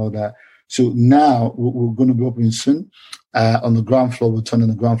use and all that. So now we're going to be opening soon. On the ground floor, we're turning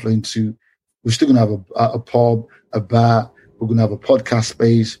the ground floor into, we're still going to have a pub, a bar. We're going to have a podcast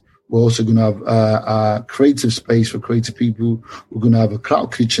space. We're also going to have a creative space for creative people. We're going to have a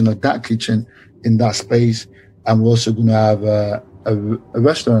cloud kitchen, a dark kitchen in that space. And we're also going to have a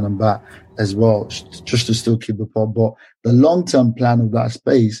restaurant and bar as well, just to still keep the pub. But the long-term plan of that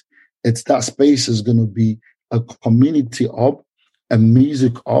space, that space is going to be a community hub, a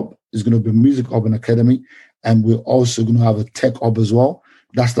music hub. It's going to be a music hub and academy. And we're also going to have a tech hub as well.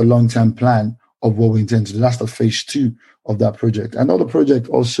 That's the long-term plan of what we intend to do. That's the phase 2 of that project. Another project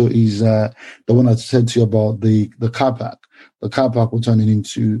also is the one I said to you about the car park. The car park we're turning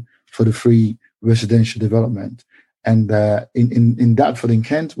into for the free residential development. And in Dartford in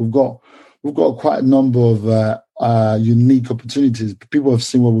Kent, we've got quite a number of unique opportunities. People have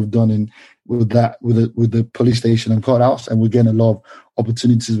seen what we've done with the police station and courthouse, and we're getting a lot of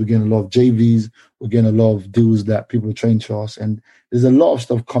opportunities. We're getting a lot of JVs. We're getting a lot of deals that people are trying to us, and there's a lot of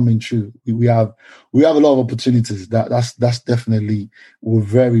stuff coming through. We have a lot of opportunities. That's definitely, we're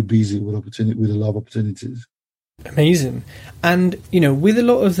very busy with a lot of opportunities. Amazing. And with a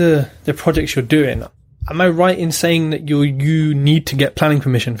lot of the projects you're doing, am I right in saying that you need to get planning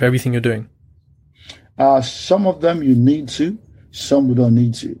permission for everything you're doing? Some of them you need to, some we don't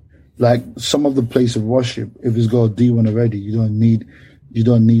need to. Like some of the place of worship, if it's got a D1 already, you don't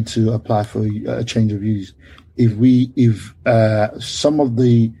need to apply for a change of use. If some of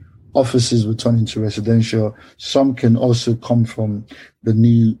the offices will turn into residential, some can also come from the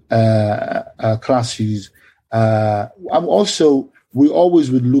new class use. We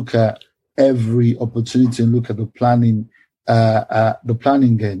always would look at every opportunity and look at the planning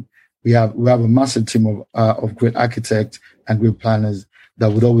game. We have a massive team of great architects and great planners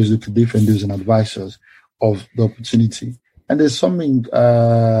that would always look at different deals and advisors of the opportunity. And there's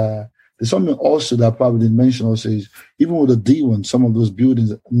There's something also that I probably didn't mention also is even with the D1, some of those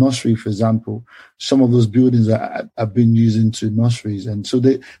buildings, nursery, for example, some of those buildings have been used into nurseries. And so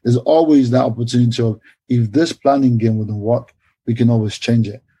there's always that opportunity of, if this planning game wouldn't work, we can always change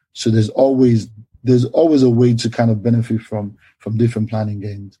it. So there's always a way to kind of benefit from different planning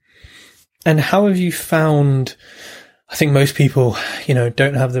games. And how have you found, I think most people,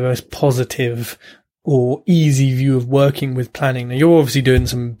 don't have the most positive or easy view of working with planning. Now, you're obviously doing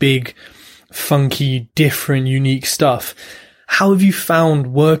some big, funky, different, unique stuff. How have you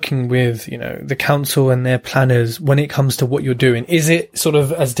found working with, the council and their planners when it comes to what you're doing? Is it sort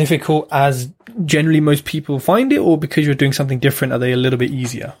of as difficult as generally most people find it, or because you're doing something different, are they a little bit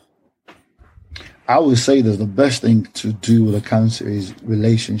easier? I would say that the best thing to do with a council is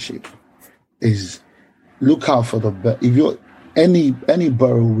relationship. Is look out for the best. If you're any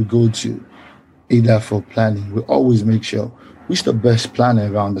borough we go to, either for planning, we always make sure who's the best planner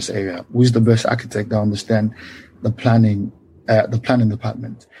around this area, who's the best architect that understand the planning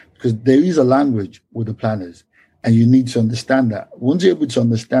department, because there is a language with the planners, and you need to understand that. Once you're able to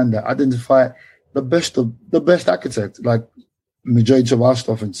understand that, identify the best architect. Like majority of our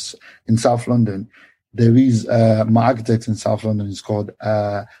stuff in South London, there is my architect in South London is called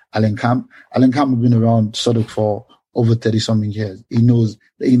Alan Camp. Alan Camp has been around Southwark for over 30-something years. He knows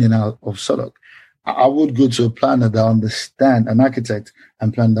the in and out of Southwark. I would go to a planner that understand, an architect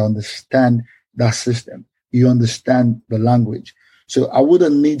and planner that understand that system. You understand the language. So I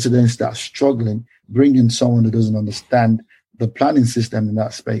wouldn't need to then start struggling bringing someone who doesn't understand the planning system in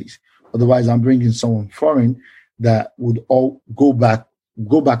that space. Otherwise, I'm bringing someone foreign that would all go back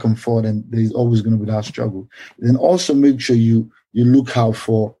and forth, and there's always going to be that struggle. Then also make sure you look out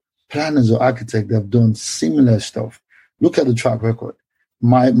for planners or architects that have done similar stuff. Look at the track record.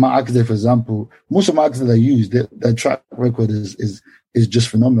 My architect, for example, most of my architects I use, their track record is just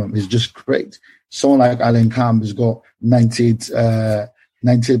phenomenal. It's just great. Someone like Alan Camp has got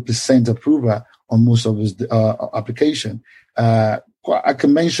 98% approval on most of his application. I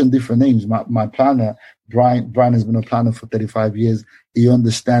can mention different names. My planner, Brian has been a planner for 35 years. He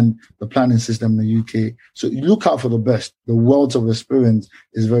understands the planning system in the UK. So you look out for the best. The wealth of experience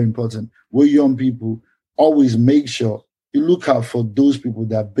is very important. We're young people. Always make sure you look out for those people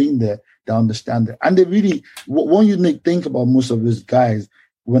that have been there, that understand it. And they really, one unique thing about most of these guys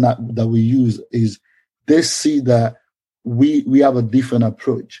that we use is they see that we have a different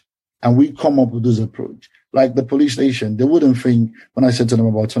approach, and we come up with this approach. Like the police station, they wouldn't think, when I said to them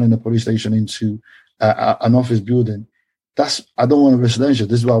about turning the police station into an office building, I don't want a residential.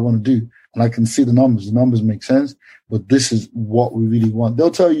 This is what I want to do. And I can see the numbers. The numbers make sense, but this is what we really want.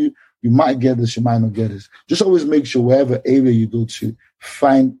 They'll tell you, you might get this, you might not get this. Just always make sure wherever area you go to,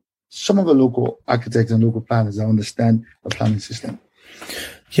 find some of the local architects and local planners that understand the planning system.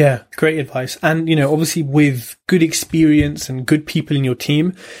 Yeah, great advice. And, obviously with good experience and good people in your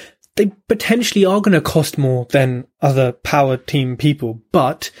team, they potentially are going to cost more than other power team people.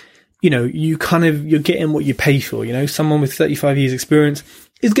 But, you're getting what you pay for. Someone with 35 years experience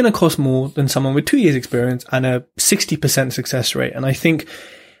is going to cost more than someone with 2 years experience and a 60% success rate. And I think,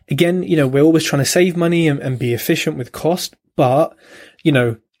 again, we're always trying to save money and be efficient with cost. But,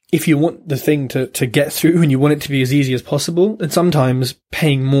 if you want the thing to get through and you want it to be as easy as possible, then sometimes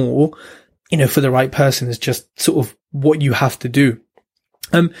paying more, for the right person is just sort of what you have to do.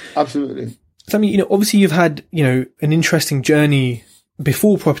 Absolutely. So, obviously you've had, an interesting journey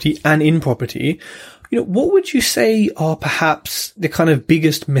before property and in property. What would you say are perhaps the kind of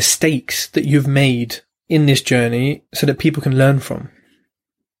biggest mistakes that you've made in this journey so that people can learn from?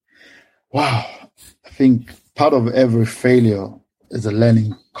 Wow. I think part of every failure is a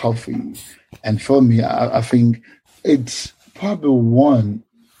learning curve. And for me, I think it's probably one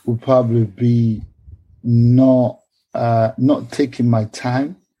would probably be not taking my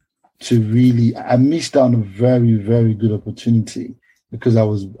time to really, I missed out on a very, very good opportunity because I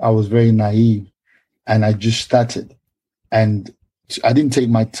was very naive and I just started and I didn't take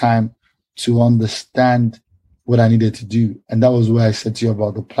my time to understand what I needed to do. And that was where I said to you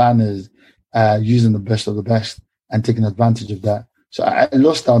about the planners using the best of the best and taking advantage of that. So I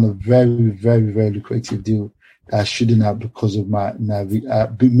lost out on a very, very, very lucrative deal that I shouldn't have because of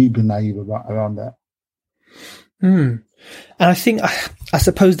me being naive around that. And I think, I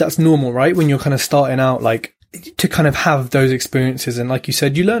suppose that's normal, right? When you're kind of starting out, like to kind of have those experiences. And like you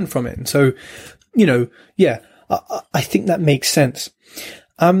said, you learn from it. And so, I think that makes sense.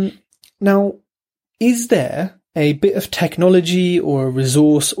 Now, is there a bit of technology or a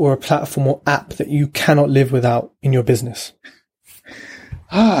resource or a platform or app that you cannot live without in your business?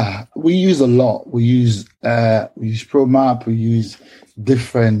 We use a lot. We use ProMap. We use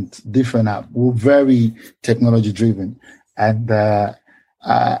different app. We're very technology driven, and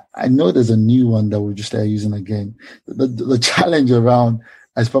I know there's a new one that we're just start using again. The challenge around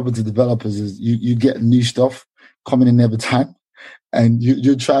as property developers is you get new stuff coming in every time, and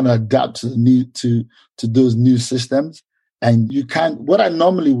you're trying to adapt to those new systems. And you can't. What I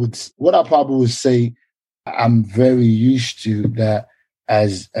probably would say, I'm very used to that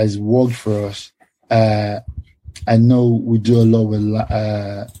as worked for us. I know we do a lot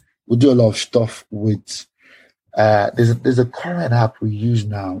of stuff with. There's a current app we use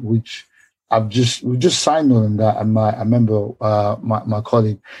now, which we just signed on that. And I remember my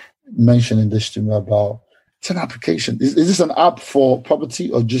colleague mentioning this to me about, it's an application. Is this an app for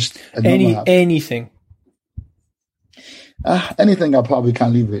property or just anything? Anything, I probably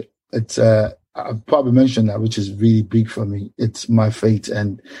can't leave it. It's I've probably mentioned that, which is really big for me. It's my faith,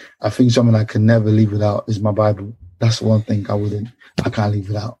 and I think something I can never leave without is my Bible. That's one thing I can't leave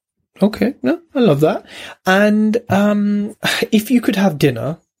without. Okay, no, I love that. And if you could have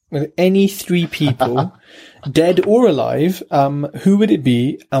dinner with any 3 people, dead or alive, who would it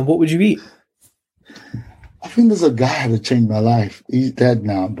be, and what would you eat? I think there's a guy that changed my life. He's dead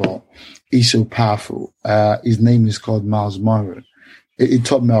now, but he's so powerful. His name is called Miles Monroe. He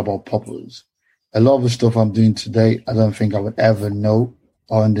taught me about purpose. A lot of the stuff I'm doing today, I don't think I would ever know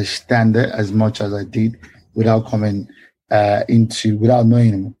or understand it as much as I did without coming without knowing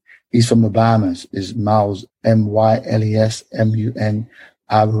him. He's from the Bahamas. Is Miles, Myles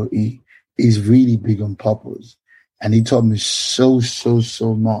Munroe. He's really big on purpose, and he taught me so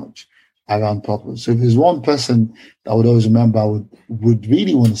much around purpose. So if there's one person that I would always remember, I would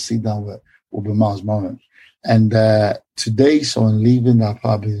really want to sit down with, would be Miles Monroe. And today, someone leaving that I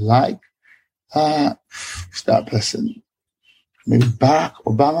probably like, who's that person? Maybe Barack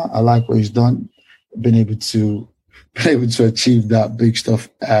Obama. I like what he's done. Been able to achieve that big stuff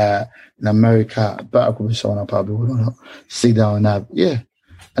in America. Barack would be someone I probably would want to sit down and have. Yeah.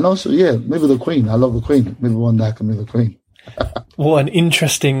 And also, yeah, maybe the Queen. I love the Queen. Maybe one day I can be the Queen. What an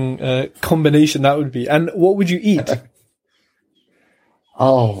interesting combination that would be. And what would you eat?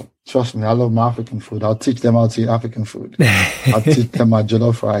 Oh, trust me, I love my African food. I'll teach them how to eat African food. I'll teach them my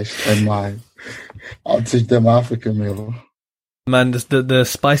jollof rice and I'll teach them my African meal. Man, the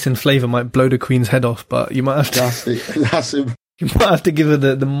spice and flavour might blow the Queen's head off, but you might have to... That's it. You might have to give her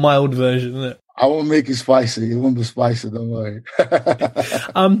the mild version, isn't it? I won't make it spicy. It won't be spicy, don't worry.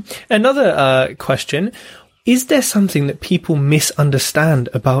 Another question. Is there something that people misunderstand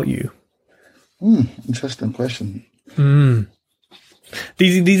about you? Interesting question.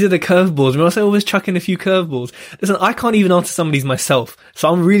 These are the curveballs. We must always chuck in a few curveballs. Listen, I can't even answer some of these myself,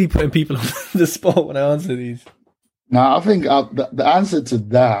 so I'm really putting people on the spot when I answer these. Now, I think the answer to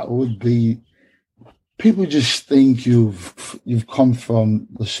that would be people just think you've come from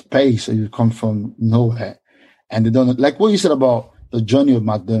the space or you've come from nowhere, and they don't, like what you said about the journey of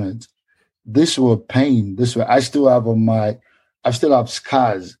McDonald's. This were pain. I still have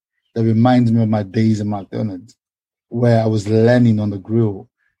scars that reminds me of my days in McDonald's, where I was learning on the grill,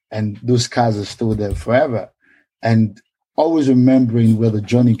 and those scars are still there forever. And always remembering where the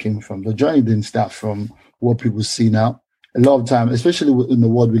journey came from. The journey didn't start from what people see now. A lot of time, especially in the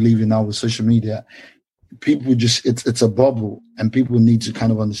world we live in now with social media, people it's a bubble, and people need to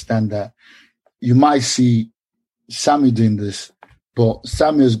kind of understand that you might see Sammy doing this, but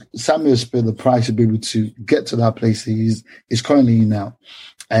Samuel's paid the price to be able to get to that place he's currently in now.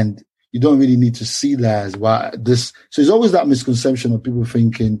 And you don't really need to see that as well. So there's always that misconception of people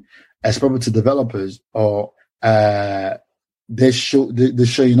thinking as property developers or they're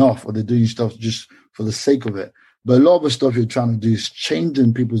showing off or they're doing stuff just for the sake of it. But a lot of the stuff you're trying to do is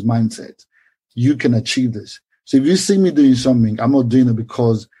changing people's mindset. You can achieve this. So if you see me doing something, I'm not doing it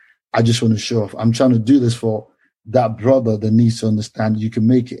because I just want to show off. I'm trying to do this for that brother that needs to understand you can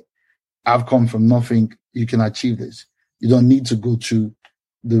make it. I've come from nothing. You can achieve this. You don't need to go to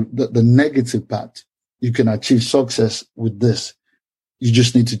the negative part. You can achieve success with this. You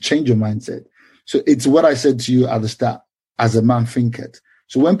just need to change your mindset. So it's what I said to you at the start, as a man thinketh.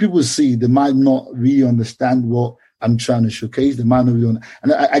 So when people see, they might not really understand what I'm trying to showcase. They might not really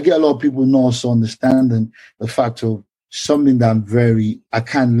and I get a lot of people not also understanding the fact of something that I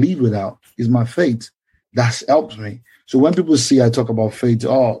can't live without is my faith. That's helped me. So when people see I talk about faith,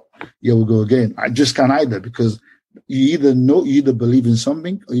 oh, yeah, we'll go again. I just can't either, because you either believe in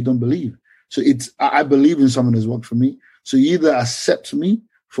something or you don't believe. So I believe in something that's worked for me. So you either accept me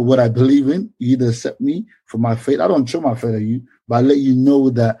for what I believe in, you either accept me for my faith. I don't show my faith at you, but I let you know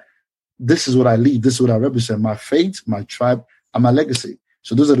that this is what I lead. This is what I represent. My faith, my tribe, and my legacy.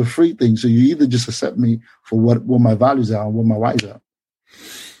 So those are the three things. So you either just accept me for what my values are and what my whys are.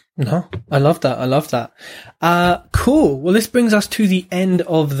 No, I love that. I love that. Cool. Well, this brings us to the end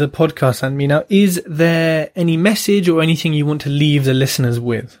of the podcast, Sanmi. Now, is there any message or anything you want to leave the listeners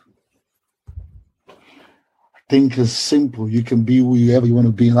with? I think it's simple. You can be whoever you want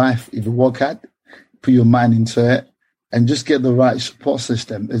to be in life. If you work hard, put your mind into it, and just get the right support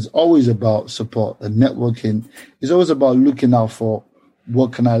system. It's always about support and networking. It's always about looking out for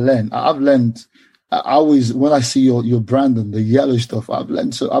what can I learn. I've learned. I always, when I see your brand and the yellow stuff, I've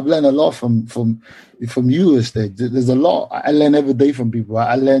learned a lot from you, Estate. There's a lot. I learn every day from people.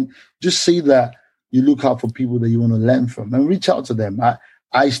 I learn, just see that you look out for people that you want to learn from and reach out to them.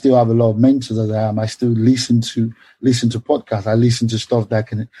 I still have a lot of mentors as I am. I still listen to podcasts. I listen to stuff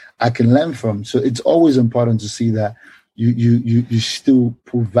that I can learn from. So it's always important to see that you still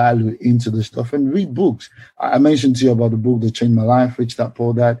put value into the stuff and read books. I mentioned to you about the book that changed my life, Rich Dad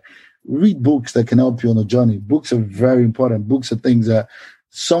Poor Dad. Read books that can help you on a journey. Books are very important. Books are things that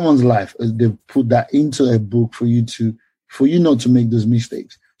someone's life, they put that into a book for you not to make those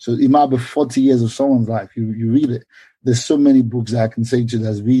mistakes. So it might be 40 years of someone's life. You read it. There's so many books that I can say to you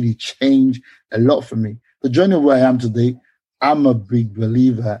that's really changed a lot for me. The journey where I am today, I'm a big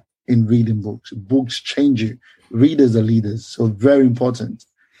believer in reading books. Books change you. Readers are leaders. So very important.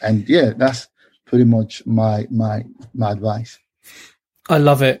 And yeah, that's pretty much my advice. I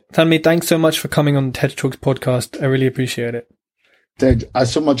love it. Sanmi, thanks so much for coming on the TED Talks podcast. I really appreciate it. Ted, I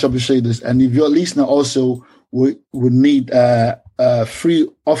so much appreciate this. And if your listener also would need free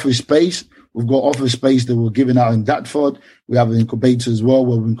office space, we've got office space that we're giving out in Dartford. We have an incubator as well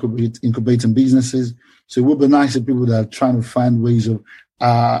where we're incubating businesses. So it would be nice if people that are trying to find ways of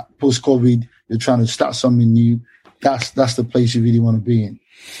post-COVID, you're trying to start something new. That's the place you really want to be in.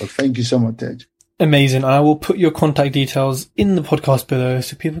 So thank you so much, Ted. Amazing. I will put your contact details in the podcast below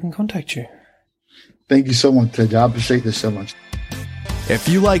so people can contact you. Thank you so much, Tej. I appreciate this so much. If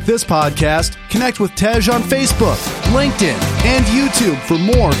you like this podcast, connect with Tej on Facebook, LinkedIn, and YouTube for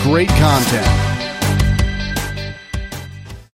more great content.